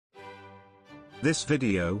This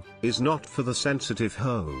video is not for the sensitive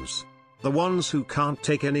hoes. The ones who can't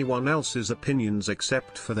take anyone else's opinions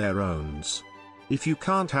except for their own. If you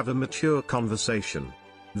can't have a mature conversation,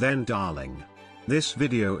 then darling, this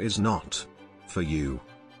video is not for you.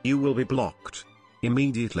 You will be blocked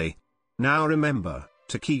immediately. Now remember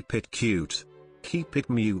to keep it cute, keep it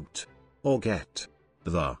mute, or get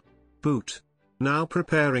the boot. Now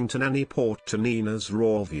preparing to nanny port to Nina's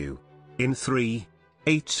Rawview. In 3,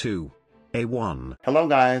 8, 2, A1. Hello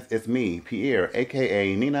guys, it's me, Pierre,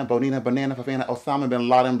 aka Nina Bonina Osama bin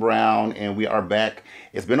Laden Brown, and we are back.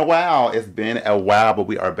 It's been a while, but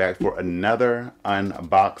we are back for another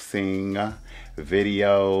unboxing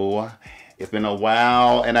video. It's been a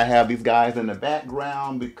while, and I have these guys in the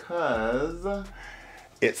background because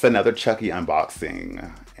it's another Chucky unboxing,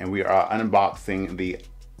 and we are unboxing the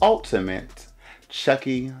Ultimate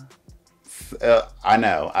Chucky. I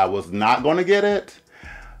know, I was not going to get it,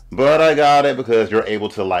 but I got it because you're able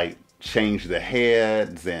to like change the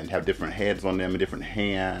heads and have different heads on them and different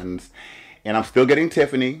hands. And I'm still getting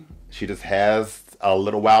Tiffany. She just has a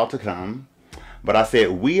little while to come. But I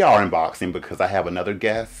said we are unboxing because I have another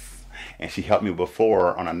guest, and she helped me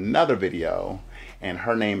before on another video. And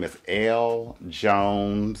her name is Elle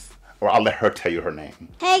Jones. Or I'll let her tell you her name.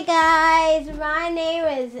 Hey guys, my name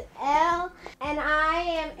is Elle, and I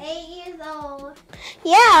am 8 years old.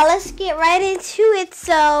 Yeah, let's get right into it.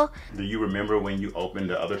 So, do you remember when you opened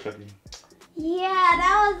the other Chucky? Yeah,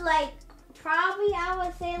 that was like probably I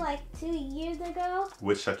would say like 2 years ago.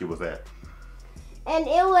 Which Chucky was that? And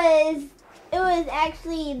it was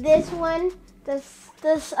actually this one, this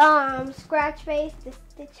scratch face, the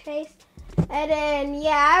stitch face. And then,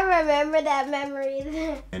 yeah, I remember that memory.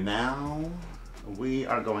 And now, we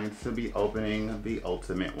are going to be opening the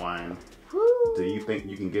Ultimate one. Woo. Do you think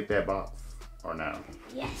you can get that box or no?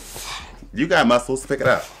 Yes. You got muscles, pick it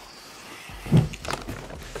up.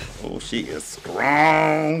 Oh, she is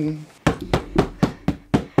strong.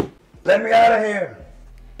 Let me out of here.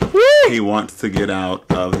 He wants to get out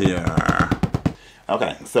of here.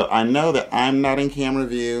 Okay, so I know that I'm not in camera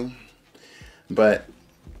view, but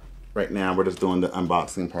right now, we're just doing the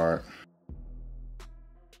unboxing part.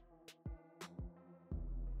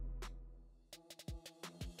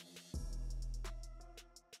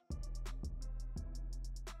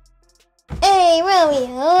 Hey,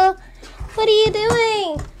 Romeo, what are you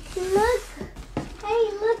doing? Look. Hey,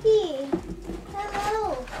 looky.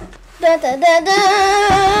 Hello. Da, da, da, da.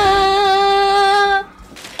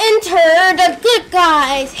 Enter the good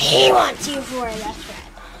guys. He wants you for a best friend.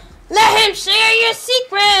 Let him share your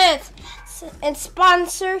secrets. And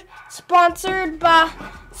sponsored by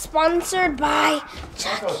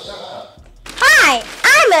Chucky. Hi,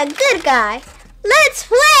 I'm a good guy. Let's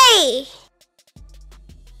play.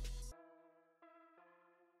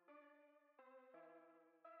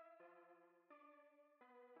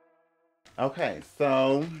 Okay,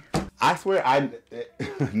 so I swear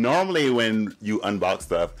normally when you unbox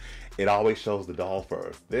stuff, it always shows the doll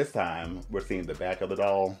first. This time, we're seeing the back of the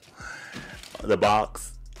doll, the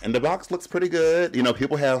box, and the box looks pretty good. You know,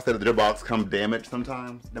 people have said that their box comes damaged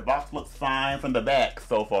sometimes. The box looks fine from the back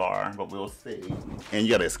so far, but we'll see. And you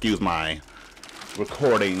gotta excuse my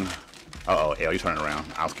recording. Uh-oh, Elle, you turn it around.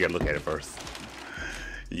 I'm scared to look at it first.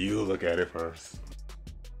 You look at it first.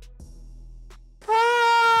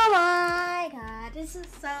 Oh my God, this is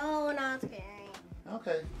so not scary.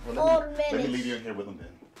 Okay, well let me leave you in here with them then.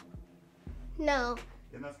 No.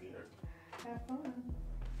 You're not scared. Have fun.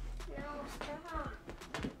 No, stop.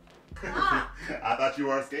 I thought you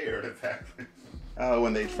were scared. Exactly. Oh,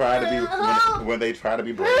 when they try to be when they try to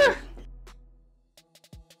be brave.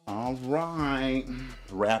 All right,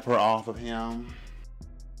 wrap her off of him.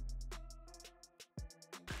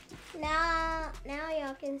 Now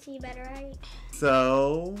y'all can see better, right?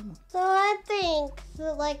 So I think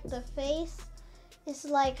like the face is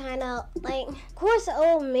like kind of like, of course,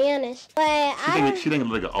 old manish, but she think it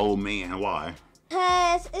look like an old man. Why?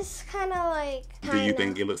 Cause it's kind of like. Do you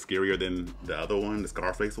think it looks scarier than the other one, the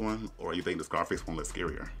Scarface one, or you think the Scarface one looks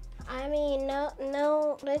scarier? I mean,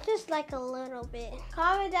 no, it's just like a little bit.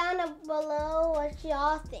 Comment down below what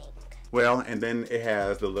y'all think. Well, and then it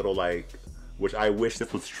has the little like, which I wish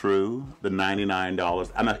this was true, the $99.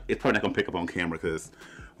 It's probably not gonna pick up on camera because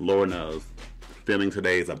Lord knows, filming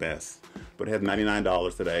today is the best. But it has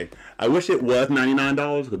 $99 today. I wish it was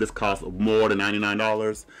 $99 because this costs more than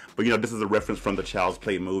 $99. But you know, this is a reference from the Child's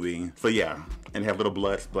Play movie. So yeah, and have little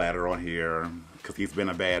blood splatter on here because he's been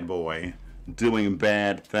a bad boy, doing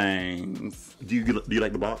bad things. Do you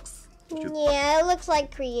like the box? Yeah, it looks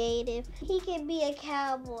like creative. He could be a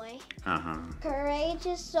cowboy.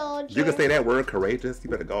 Courageous soldier. You can say that word, courageous. You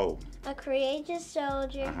better go. A courageous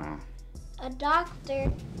soldier. A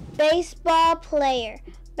doctor. Baseball player.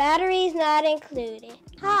 Batteries not included.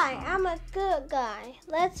 Hi, I'm a good guy.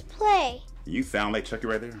 Let's play. You sound like Chucky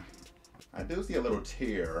right there. I do see a little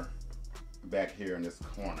tear back here in this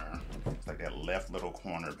corner. It's like that left little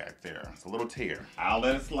corner back there. It's a little tear. I'll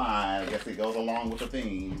let it slide. I guess it goes along with the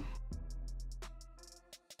theme.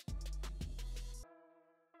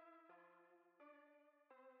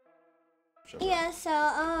 Yeah,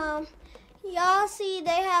 so, y'all see they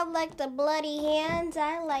have like the bloody hands.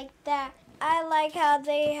 I like that. I like how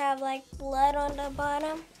they have like blood on the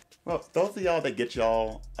bottom. Well, those of y'all that get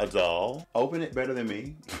y'all a doll, open it better than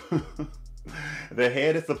me. The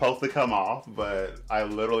head is supposed to come off, but I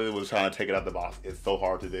literally was trying to take it out the box. It's so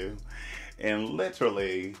hard to do. And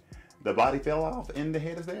literally, the body fell off and the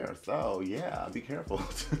head is there. So yeah, be careful.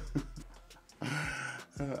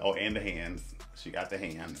 Oh, and the hands. She got the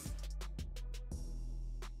hands.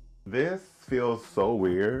 This feels so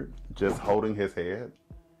weird, just holding his head.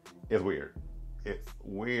 It's weird. It's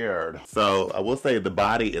weird. So I will say the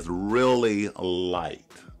body is really light.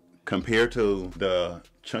 Compared to the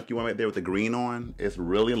chunky one right there with the green on, it's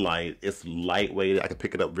really light. It's lightweight. I can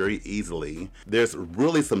pick it up very easily. There's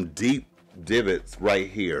really some deep divots right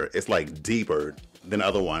here. It's like deeper than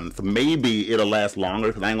other ones. So maybe it'll last longer,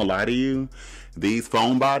 because I ain't gonna lie to you. These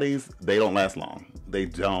foam bodies, they don't last long. They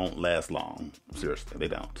don't last long. Seriously, they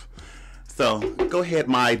don't. So go ahead,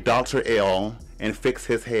 my Dr. L, and fix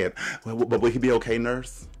his head. But will he be okay,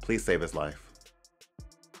 nurse? Please save his life.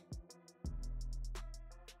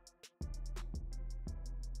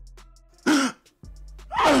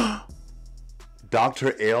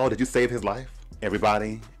 Dr. L, did you save his life?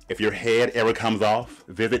 Everybody, if your head ever comes off,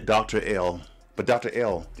 visit Dr. L. But Dr.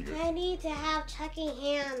 L. I need to have Chucky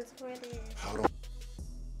hands for this. Hold on.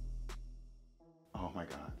 Oh my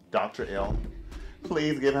God. Dr. L,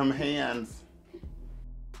 please give him hands.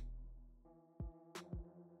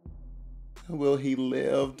 Will he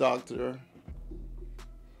live, doctor?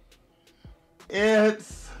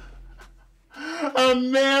 It's a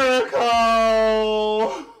miracle!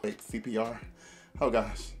 Wait, CPR? Oh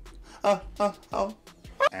gosh. Oh.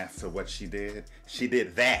 As to what she did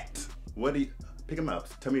that. What do you, pick him up.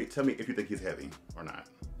 Tell me if you think he's heavy or not.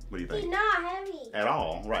 What do you think? He's not heavy. At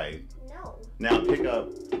all, right? No. Now pick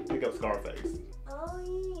up Scarface. Oh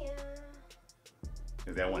yeah.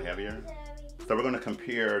 Is that one heavier? Heavy. So we're gonna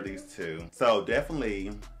compare these two. So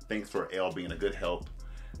definitely, thanks for Elle being a good help.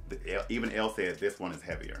 Even Elle said this one is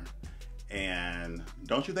heavier. And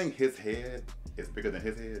don't you think his head is bigger than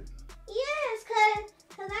his head? Yes,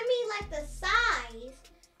 cause I mean like the size.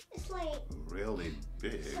 It's like really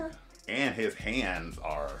big. And his hands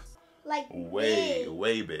are like way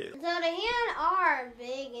big. big. So the hands are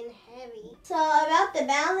big and heavy. So about the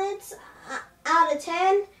balance, out of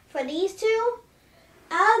 10 for these two,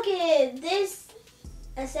 I'll give this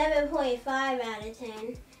a 7.5 out of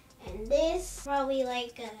 10, and this probably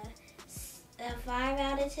like a 5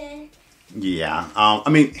 out of 10. Yeah, I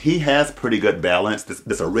mean, he has pretty good balance,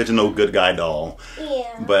 this original good guy doll.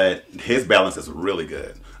 Yeah. But his balance is really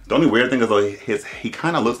good. The only weird thing is though, he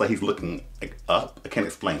kind of looks like he's looking like up. I can't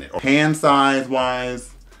explain it. Hand size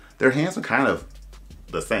wise, their hands are kind of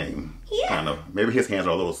the same. Yeah. Kind of. Maybe his hands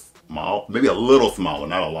are a little small. Maybe a little smaller,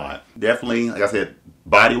 not a lot. Definitely, like I said,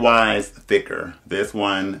 body wise, thicker. This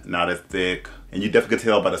one, not as thick. And you definitely can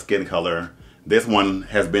tell by the skin color. This one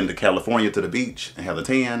has been to California to the beach and has a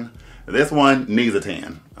tan. This one needs a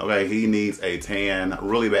tan. Okay, he needs a tan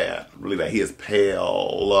really bad, really bad. He is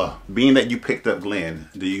pale. Being that you picked up Glenn,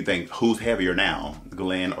 do you think who's heavier now,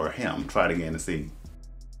 Glenn or him? Try it again and see.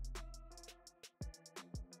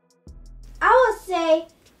 I would say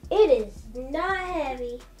it is not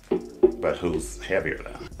heavy. But who's heavier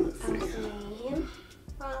now? Let's I would see. say him,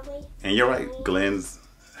 probably. And you're right, Glenn's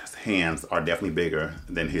hands are definitely bigger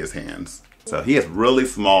than his hands. So he has really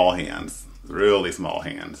small hands, really small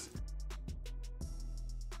hands.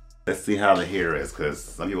 Let's see how the hair is, because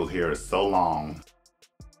some people's hair is so long.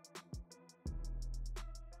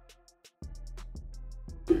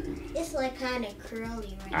 It's like kind of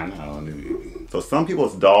curly right I now. know. So some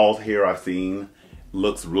people's dolls' hair I've seen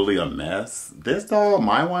looks really a mess. This doll,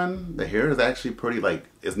 my one, the hair is actually pretty, like,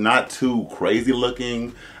 it's not too crazy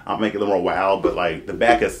looking. I'll make it a little more wild, but like the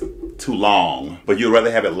back is too long. But you'd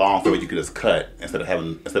rather have it long so you could just cut instead of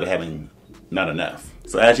having not enough.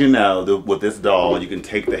 So as you know, with this doll, you can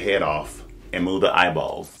take the head off and move the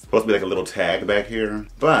eyeballs. It's supposed to be like a little tag back here,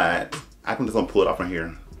 but I can just gonna pull it off from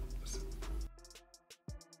here.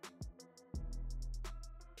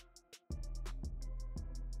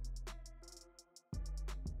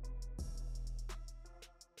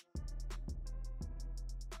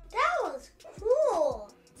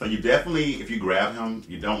 So you definitely, if you grab him,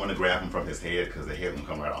 you don't want to grab him from his head because the head will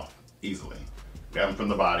come right off easily. Grab him from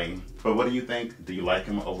the body. But what do you think? Do you like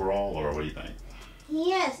him overall, or what do you think?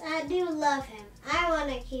 Yes, I do love him. I want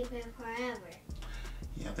to keep him forever.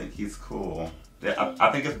 Yeah, I think he's cool.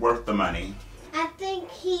 I think it's worth the money. I think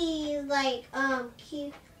he's like,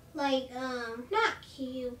 cute. Like, not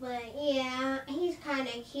cute, but yeah, he's kind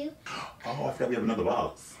of cute. Oh, I forgot we have another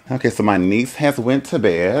box. Okay, so my niece has went to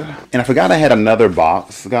bed. And I forgot I had another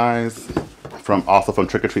box, guys. Also from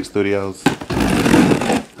Trick or Treat Studios.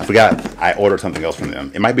 I forgot I ordered something else from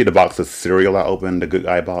them. It might be the box of cereal I opened, the Good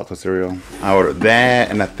Guy box of cereal. I ordered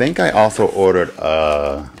that, and I think I also ordered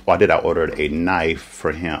I ordered a knife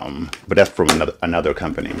for him. But that's from another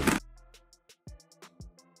company.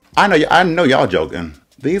 I know y'all joking.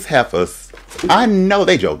 These heifers, I know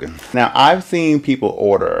they joking. Now, I've seen people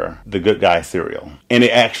order the Good Guy cereal, and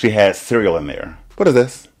it actually has cereal in there. What is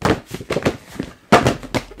this?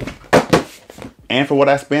 And for what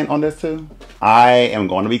I spent on this too, I am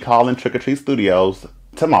going to be calling Trick or Treat Studios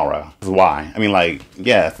tomorrow. This is why. I mean, like,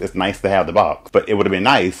 yes, it's nice to have the box, but it would have been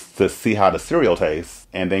nice to see how the cereal tastes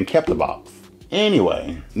and then kept the box.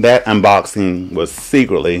 Anyway, that unboxing was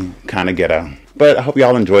secretly kind of ghetto. But I hope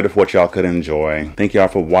y'all enjoyed it for what y'all could enjoy. Thank y'all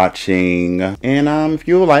for watching. And if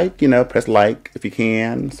you like, press like if you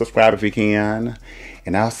can. Subscribe if you can.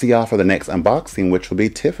 And I'll see y'all for the next unboxing, which will be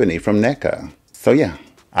Tiffany from NECA. So yeah.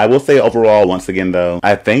 I will say overall, once again though,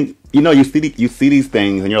 I think, you see these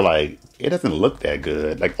things and you're like, it doesn't look that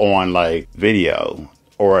good. Like on video.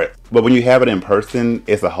 But when you have it in person,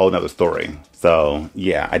 it's a whole nother story. So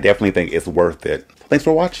yeah, I definitely think it's worth it. Thanks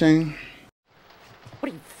for watching.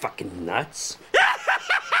 What are you, fucking nuts?